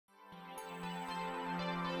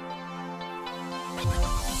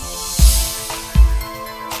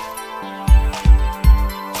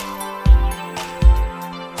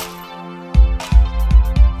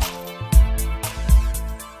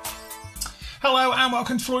Hello and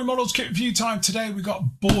welcome to Floyd Models Kit Review Time. Today we've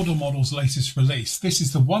got Border Models' latest release. This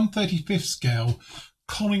is the 1/35th scale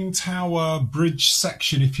conning tower bridge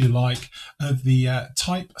section, if you like, of the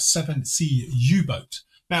Type VII-C U-boat.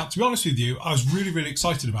 Now, to be honest with you, I was really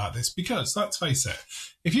excited about this because, let's face it,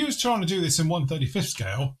 if you was trying to do this in 1/35th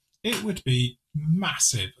scale, it would be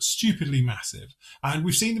massive, stupidly massive. And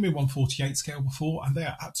we've seen them in 1/48 scale before, and they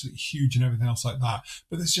are absolutely huge and everything else like that.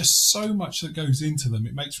 But there's just so much that goes into them.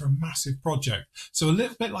 It makes for a massive project. So a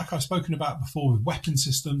little bit like I've spoken about before with weapon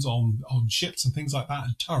systems on ships and things like that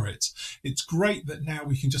and turrets, it's great that now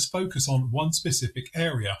we can just focus on one specific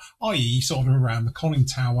area, i.e. sort of around the conning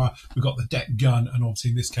tower. We've got the deck gun and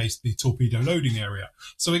obviously in this case the torpedo loading area.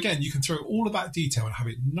 So again, you can throw all of that detail and have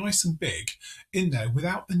it nice and big in there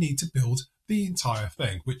without the need to build the entire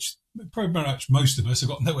thing, which pretty much most of us have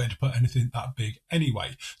got nowhere to put anything that big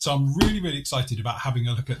anyway. So I'm really excited about having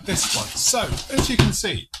a look at this one. So as you can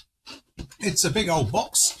see, it's a big old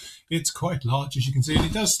box. It's quite large, as you can see, and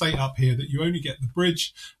it does state up here that you only get the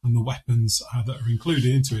bridge and the weapons that are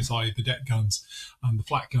included into it, i.e. the deck guns and the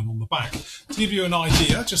flat gun on the back. To give you an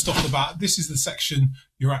idea, just off the bat, this is the section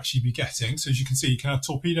you'll actually be getting. So as you can see, you can have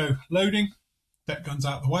torpedo loading, deck guns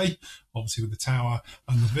out the way, obviously with the tower,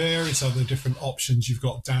 and the various other different options you've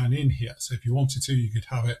got down in here. So if you wanted to, you could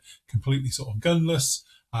have it completely sort of gunless,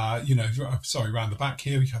 around the back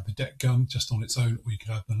here, we have the deck gun just on its own, or you could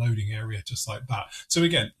have the loading area just like that. So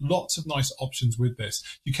again, lots of nice options with this.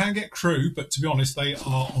 You can get crew, but to be honest, they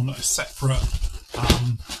are on a separate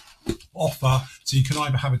offer. So you can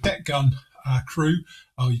either have a deck gun crew,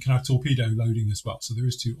 or you can have torpedo loading as well. So there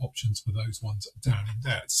is two options for those ones down in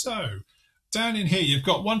there. So down in here, you've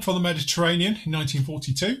got one from the Mediterranean in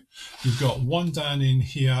 1942. You've got one down in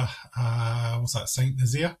here, Saint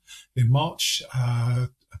Nazaire in March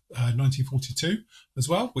 1942 as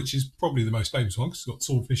well, which is probably the most famous one because it's got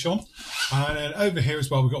swordfish on. And then over here as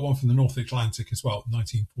well, we've got one from the North Atlantic as well,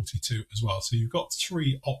 1942 as well. So you've got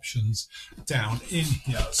three options down in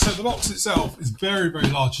here. So the box itself is very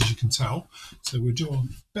large, as you can tell. So we'll do our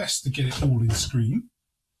best to get it all in screen.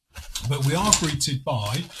 But we are greeted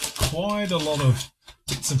by quite a lot of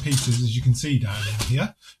bits and pieces, as you can see down in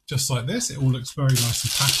here, just like this. It all looks very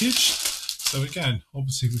nicely packaged. So again,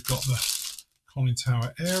 obviously we've got the conning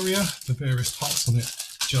tower area, the various parts on it,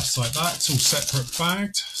 just like that. It's all separate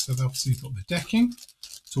bagged. So obviously you've got the decking,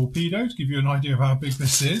 torpedo, to give you an idea of how big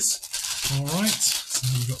this is. All right, so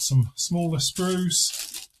we've got some smaller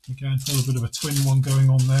screws. Again, a little bit of a twin one going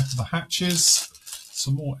on there for the hatches.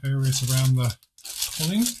 Some more areas around the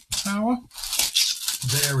conning tower.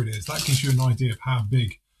 There it is. That gives you an idea of how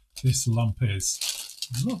big this lump is.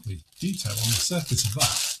 Lovely detail on the surface of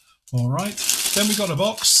that. All right. Then we got a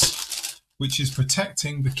box which is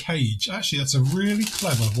protecting the cage. Actually, that's a really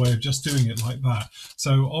clever way of just doing it like that.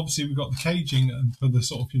 So obviously we've got the caging for the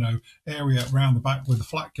sort of, area around the back where the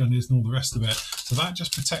flat gun is and all the rest of it. So that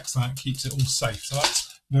just protects that and keeps it all safe. So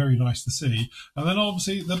that's very nice to see. And then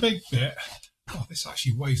obviously the big bit, oh, this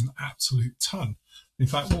actually weighs an absolute ton. In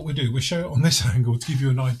fact, what we do, we show it on this angle to give you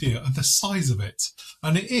an idea of the size of it.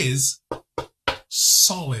 And it is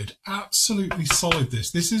solid, absolutely solid.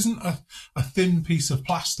 This isn't a thin piece of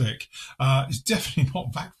plastic. It's definitely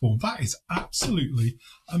not vac form. That is absolutely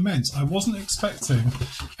immense. I wasn't expecting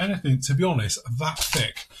anything, to be honest, that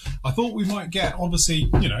thick. I thought we might get, obviously,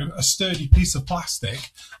 a sturdy piece of plastic,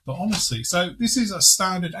 but honestly, so this is a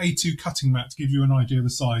standard A2 cutting mat to give you an idea of the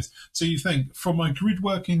size. So you think from my grid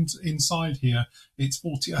work inside here, it's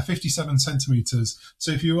 57 centimeters.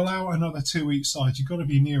 So if you allow another 2 each side, you've got to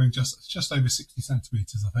be nearing just over 60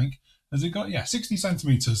 centimeters, I think. Has it got? Yeah, 60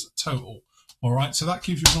 centimeters total. All right, so that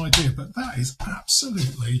gives you an idea, but that is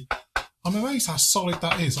absolutely, I'm amazed how solid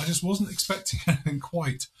that is. I just wasn't expecting anything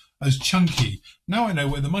quite as chunky. Now I know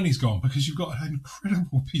where the money's gone, because you've got an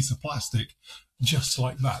incredible piece of plastic just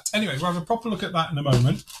like that. Anyway, we'll have a proper look at that in a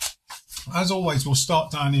moment. As always, we'll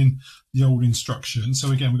start down in the old instructions.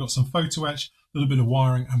 So again, we've got some photo etch, a little bit of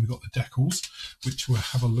wiring, and we've got the decals, which we'll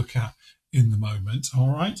have a look at in the moment. All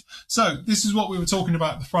right, so this is what we were talking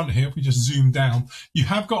about at the front here. If we just zoom down, you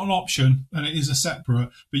have got an option, and it is a separate,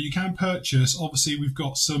 but you can purchase, obviously we've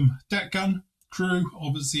got some deck gun crew,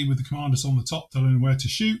 obviously with the commanders on the top telling them where to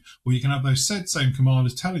shoot, or you can have those same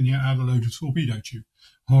commanders telling you how to load a torpedo tube.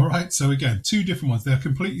 All right, so again, two different ones. They're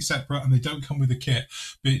completely separate and they don't come with a kit,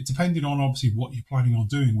 but depending on obviously what you're planning on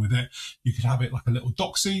doing with it, you could have it like a little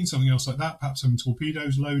dock scene, something else like that, perhaps some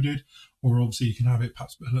torpedoes loaded, or obviously you can have it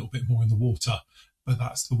perhaps a little bit more in the water, but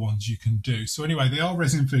that's the ones you can do. So anyway, they are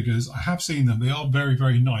resin figures. I have seen them. They are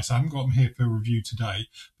very nice. I haven't got them here for review today,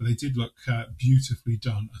 but they did look beautifully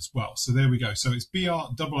done as well. So there we go. So it's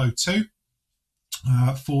BR002.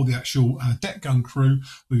 for the actual deck gun crew.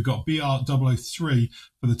 We've got BR003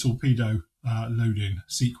 for the torpedo loading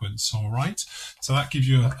sequence. All right, so that gives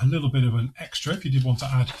you a little bit of an extra if you did want to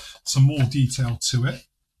add some more detail to it.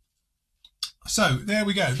 So there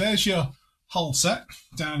we go, there's your hull set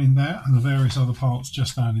down in there and the various other parts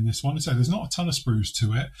just down in this one. So there's not a ton of sprues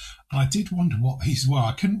to it, and I did wonder what these were.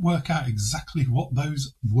 I couldn't work out exactly what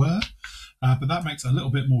those were, but that makes a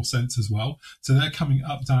little bit more sense as well. So they're coming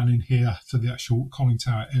up down in here to the actual conning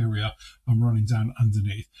tower area and running down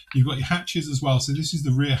underneath. You've got your hatches as well, so this is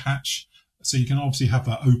the rear hatch. So you can obviously have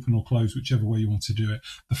that open or closed, whichever way you want to do it.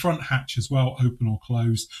 The front hatch as well, open or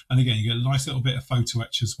closed. And again, you get a nice little bit of photo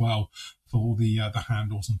etch as well for the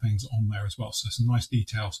handles and things on there as well. So some nice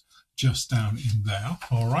details just down in there.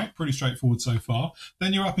 All right, pretty straightforward so far.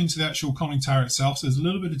 Then you're up into the actual conning tower itself. So there's a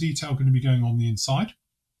little bit of detail going to be going on the inside.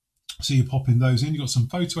 So you're popping those in. You've got some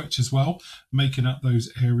photo etch as well, making up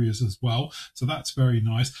those areas as well. So that's very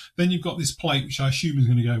nice. Then you've got this plate, which I assume is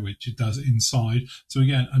going to go, which it does inside. So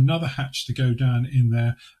again, another hatch to go down in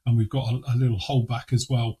there. And we've got a little hole back as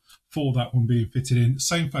well for that one being fitted in.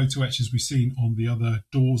 Same photo etch as we've seen on the other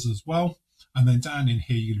doors as well. And then down in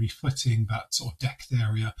here, you're going to be fitting that sort of decked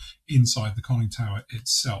area inside the conning tower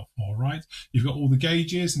itself. All right. You've got all the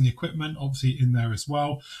gauges and the equipment obviously in there as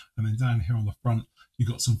well. And then down here on the front, you've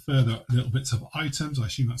got some further little bits of items. I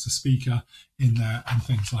assume that's a speaker in there and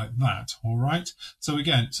things like that. All right. So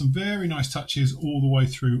again, some very nice touches all the way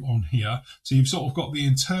through on here. So you've sort of got the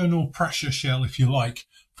internal pressure shell, if you like,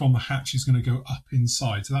 from the hatch is going to go up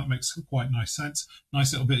inside. So that makes quite nice sense.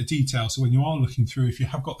 Nice little bit of detail. So when you are looking through, if you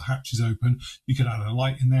have got the hatches open, you could add a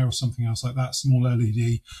light in there or something else like that, small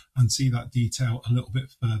LED, and see that detail a little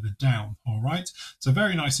bit further down. All right. So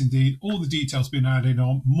very nice indeed. All the details being added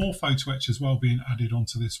on, more photo etch as well being added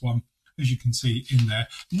onto this one, as you can see in there.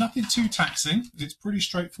 Nothing too taxing. It's pretty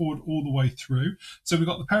straightforward all the way through. So we've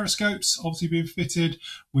got the periscopes obviously being fitted.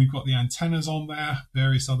 We've got the antennas on there,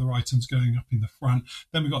 various other items going up in the front.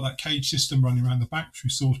 Then we've got that cage system running around the back, which we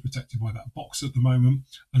saw is protected by that box at the moment,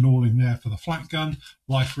 and all in there for the flat gun,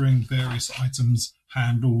 life ring, various items,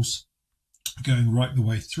 handles, going right the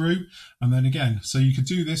way through. And then again, so you could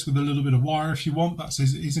do this with a little bit of wire if you want. That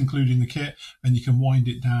says it is including the kit, and you can wind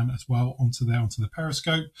it down as well onto there, onto the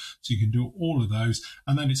periscope. So you can do all of those,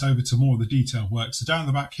 and then it's over to more of the detail work. So down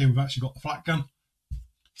the back here, we've actually got the flat gun.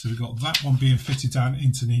 So we've got that one being fitted down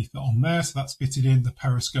underneath on there. So that's fitted in. The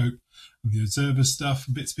periscope and the observer stuff,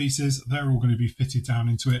 bits, pieces, they're all going to be fitted down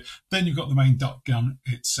into it. Then you've got the main duck gun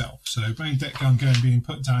itself. So main deck gun being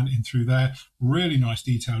put down in through there. Really nice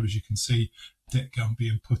detail, as you can see, deck gun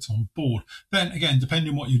being put on board. Then again,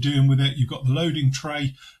 depending on what you're doing with it, you've got the loading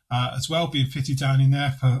tray as well being fitted down in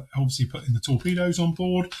there for obviously putting the torpedoes on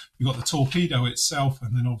board. You've got the torpedo itself,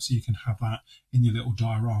 and then obviously you can have that in your little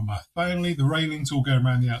diorama. Finally, the railings all going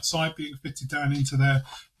around the outside being fitted down into there,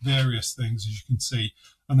 various things, as you can see.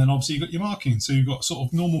 And then obviously you've got your markings. So you've got sort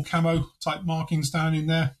of normal camo type markings down in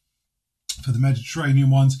there for the Mediterranean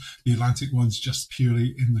ones. The Atlantic ones just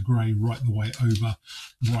purely in the grey right the way over,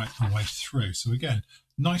 right the way through. So again,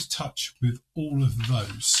 nice touch with all of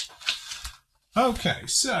those. Okay,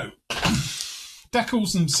 so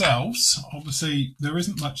decals themselves, obviously there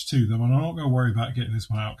isn't much to them, and I'm not going to worry about getting this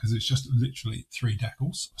one out because it's just literally 3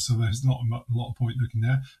 decals, so there's not a lot of point looking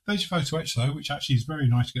there. There's your photo etch though, which actually is very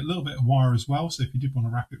nice to get a little bit of wire as well, so if you did want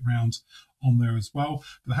to wrap it round on there as well.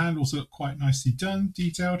 But the handles look quite nicely done,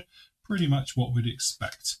 detailed, pretty much what we'd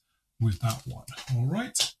expect with that one. All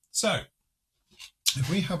right, so if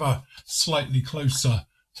we have a slightly closer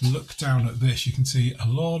look down at this, you can see a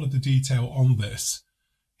lot of the detail on this.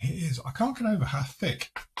 It is, I can't get over how thick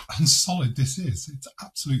and solid this is. It's an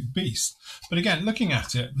absolute beast. But again, looking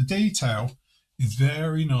at it, the detail is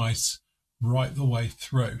very nice right the way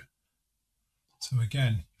through. So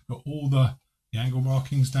again, you've got all the angle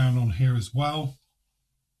markings down on here as well.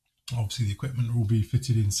 Obviously the equipment will be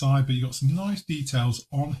fitted inside, but you've got some nice details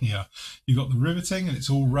on here. You've got the riveting, and it's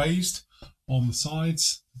all raised on the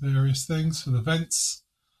sides, various things for the vents.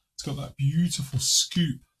 It's got that beautiful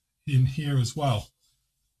scoop in here as well.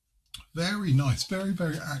 Very nice, very,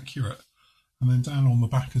 very accurate. And then down on the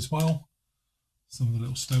back as well, some of the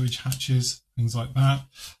little stowage hatches, things like that.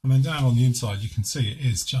 And then down on the inside, you can see it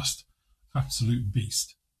is just absolute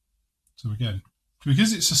beast. So again,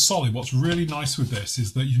 because it's a solid, what's really nice with this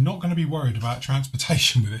is that you're not going to be worried about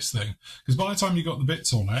transportation with this thing. Because by the time you've got the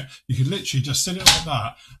bits on it, you could literally just sit it like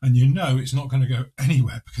that and you know it's not going to go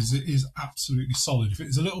anywhere because it is absolutely solid. If it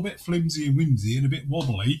is a little bit flimsy and whimsy and a bit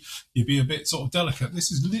wobbly, you'd be a bit sort of delicate. This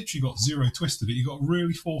has literally got 0 twist in it. You've got to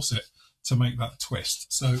really force it to make that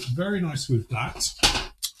twist. So very nice with that.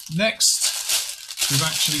 Next, we've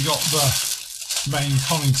actually got the main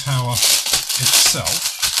conning tower itself.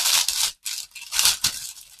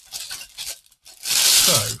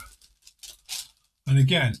 So, and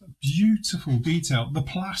again, beautiful detail. The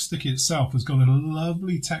plastic itself has got a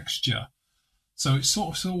lovely texture. So it's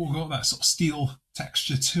sort of got that sort of steel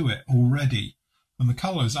texture to it already. And the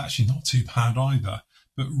colour is actually not too bad either,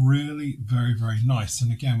 but really very, very nice.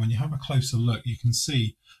 And again, when you have a closer look, you can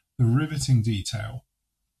see the riveting detail.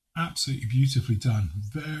 Absolutely beautifully done.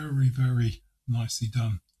 Very, very nicely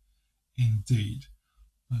done indeed.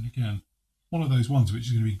 And again, one of those ones which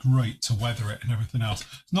is going to be great to weather it and everything else.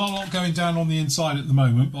 There's not a lot going down on the inside at the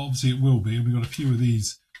moment, but obviously it will be. And we've got a few of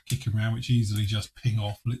these kicking around which easily just ping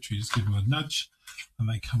off, literally just give them a nudge and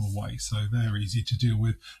they come away. So they're easy to deal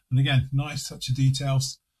with. And again, nice touch of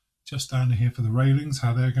details just down here for the railings,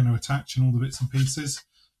 how they're going to attach and all the bits and pieces.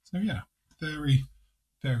 So yeah, very,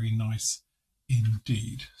 very nice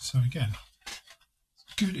indeed. So again,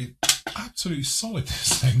 good, it's absolutely solid,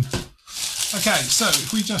 this thing. Okay, so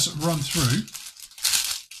if we just run through,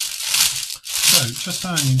 so just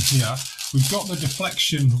down in here, we've got the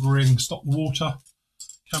deflection ring, stop the water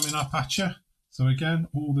coming up at you. So again,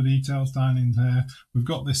 all the details down in there. We've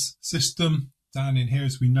got this system down in here,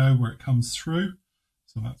 as we know, where it comes through.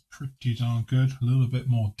 So that's pretty darn good. A little bit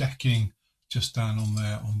more decking just down on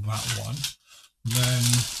there on that one. Then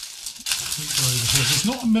we go over here. There's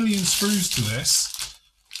not a million screws to this,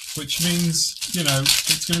 which means, you know,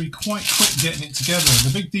 it's going to be quite quick getting it together.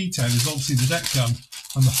 The big detail is obviously the deck gun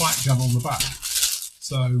and the flat gun on the back.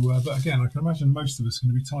 So, but again, I can imagine most of us are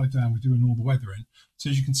going to be tied down with doing all the weathering. So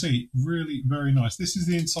as you can see, really very nice. This is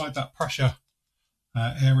the inside that pressure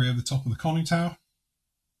area at the top of the conning tower.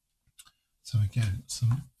 So again,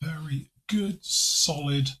 some very good,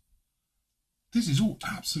 solid. This is all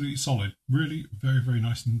absolutely solid. Really very, very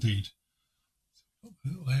nice indeed. So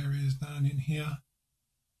we've got little areas down in here.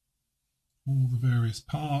 All the various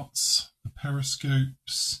parts, the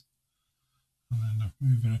periscopes, and then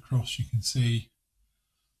moving across, you can see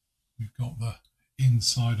we've got the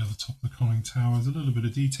inside of the top of the conning tower. There's a little bit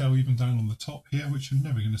of detail even down on the top here, which you're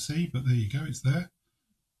never going to see, but there you go, it's there.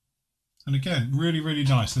 And again, really, really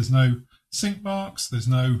nice. There's no sink marks, there's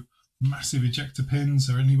no massive ejector pins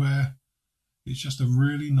or anywhere. It's just a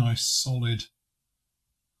really nice, solid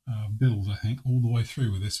build, I think, all the way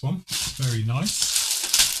through with this one. Very nice.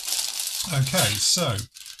 Okay, so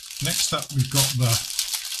next up we've got the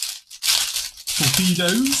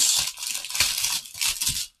torpedoes.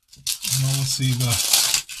 And obviously the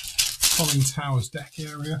conning tower's deck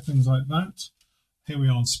area, things like that. Here we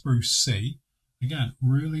are on spruce C. Again,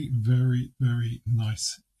 really very, very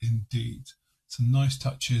nice indeed. Some nice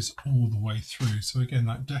touches all the way through. So again,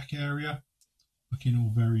 that deck area looking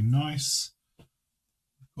all very nice.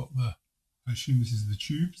 We've got the, I assume this is the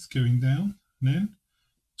tubes going down and in.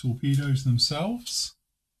 Torpedoes themselves,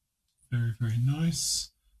 very, very nice.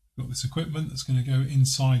 We've got this equipment that's going to go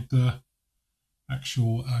inside the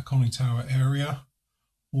actual conning tower area.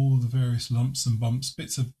 All the various lumps and bumps,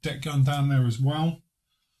 bits of deck gun down there as well.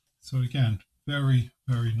 So again, very,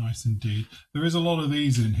 very nice indeed. There is a lot of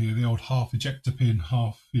these in here, the old half ejector pin,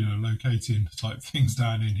 half, you know, locating type things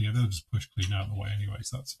down in here. They'll just push clean out of the way anyway,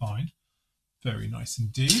 so that's fine. Very nice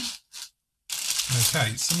indeed.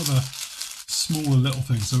 Okay, some of the smaller little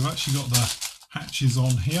things. So we've actually got the hatches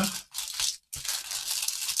on here.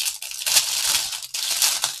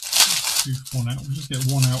 One out. We'll just get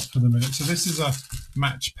one out for the minute. So this is a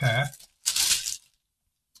match pair.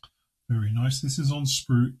 Very nice. This is on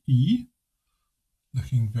sprue E.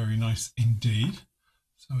 Looking very nice indeed.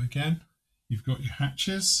 So again, you've got your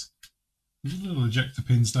hatches. There's little ejector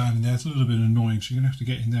pins down in there. It's a little bit annoying, so you're going to have to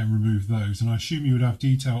get in there and remove those. And I assume you would have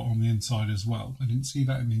detail on the inside as well. I didn't see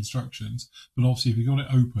that in the instructions, but obviously if you've got it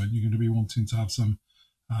open, you're going to be wanting to have some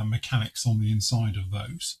mechanics on the inside of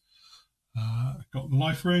those. I've got the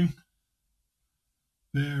life ring.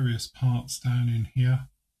 Various parts down in here.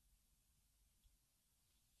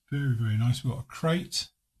 Very, very nice. We've got a crate.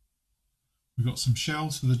 We've got some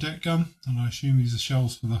shells for the deck gun, and I assume these are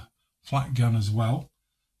shells for the flat gun as well.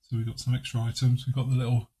 So we've got some extra items. We've got the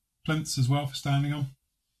little plinths as well for standing on.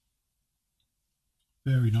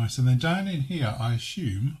 Very nice. And then down in here, I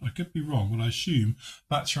assume, I could be wrong, but I assume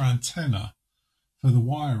that's your antenna for the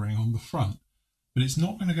wiring on the front. But it's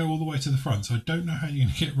not going to go all the way to the front, so I don't know how you're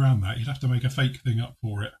going to get around that. You'd have to make a fake thing up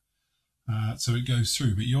for it so it goes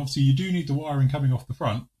through. But obviously you do need the wiring coming off the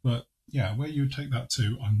front, but yeah, where you would take that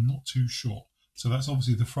to, I'm not too sure. So that's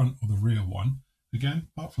obviously the front or the rear one. Again,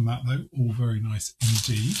 apart from that though, all very nice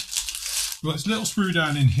indeed. We've got this little sprue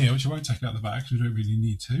down in here, which I won't take out the back because we don't really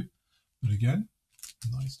need to. But again,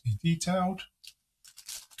 nicely detailed.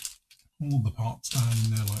 All the parts down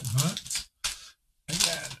in there like that.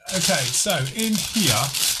 Okay, so in here,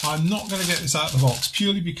 I'm not going to get this out of the box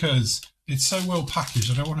purely because it's so well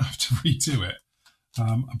packaged. I don't want to have to redo it.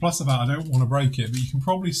 And plus of that, I don't want to break it, but you can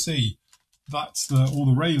probably see that's all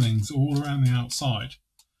the railings all around the outside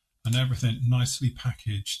and everything nicely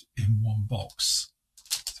packaged in one box.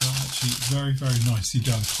 So actually very, very nicely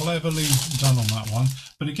done. Cleverly done on that one.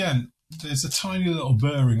 But again, there's a tiny little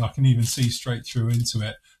burring I can even see straight through into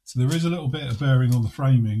it. So there is a little bit of burring on the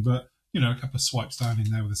framing, but you know, a couple of swipes down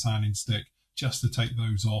in there with a sanding stick just to take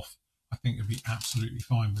those off. I think it'd be absolutely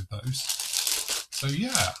fine with those. So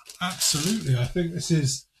yeah, absolutely. I think this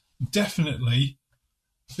is definitely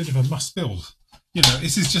a bit of a must build. You know,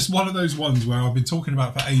 this is just one of those ones where I've been talking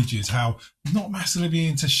about for ages, how I'm not massively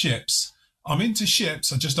into ships. I'm into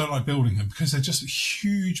ships, I just don't like building them because they're just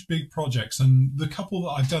huge, big projects. And the couple that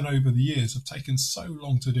I've done over the years have taken so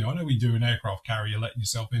long to do. I know we do an aircraft carrier, letting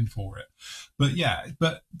yourself in for it. But yeah,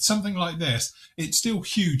 but something like this, it's still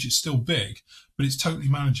huge, it's still big, but it's totally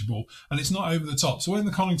manageable and it's not over the top. So when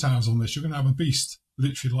the conning tower's on this, you're going to have a beast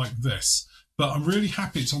literally like this. But I'm really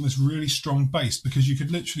happy it's on this really strong base because you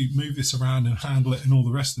could literally move this around and handle it and all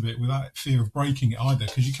the rest of it without fear of breaking it either,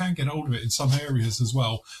 because you can get hold of it in some areas as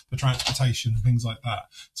well for transportation and things like that.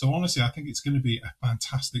 So honestly, I think it's going to be a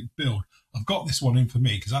fantastic build. I've got this one in for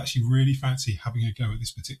me because I actually really fancy having a go at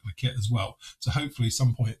this particular kit as well. So hopefully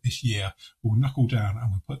some point this year we'll knuckle down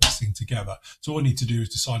and we'll put this thing together. So all I need to do is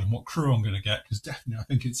decide on what crew I'm going to get, because definitely I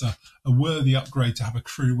think it's a worthy upgrade to have a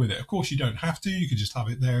crew with it. Of course you don't have to, you could just have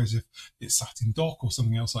it there as if it's sat in dock or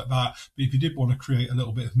something else like that. But if you did want to create a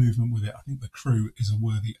little bit of movement with it, I think the crew is a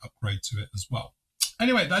worthy upgrade to it as well.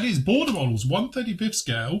 Anyway, that is Border Models 1/35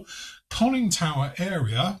 scale conning tower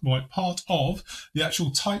area, right, part of the actual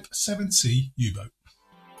Type 7C U-boat.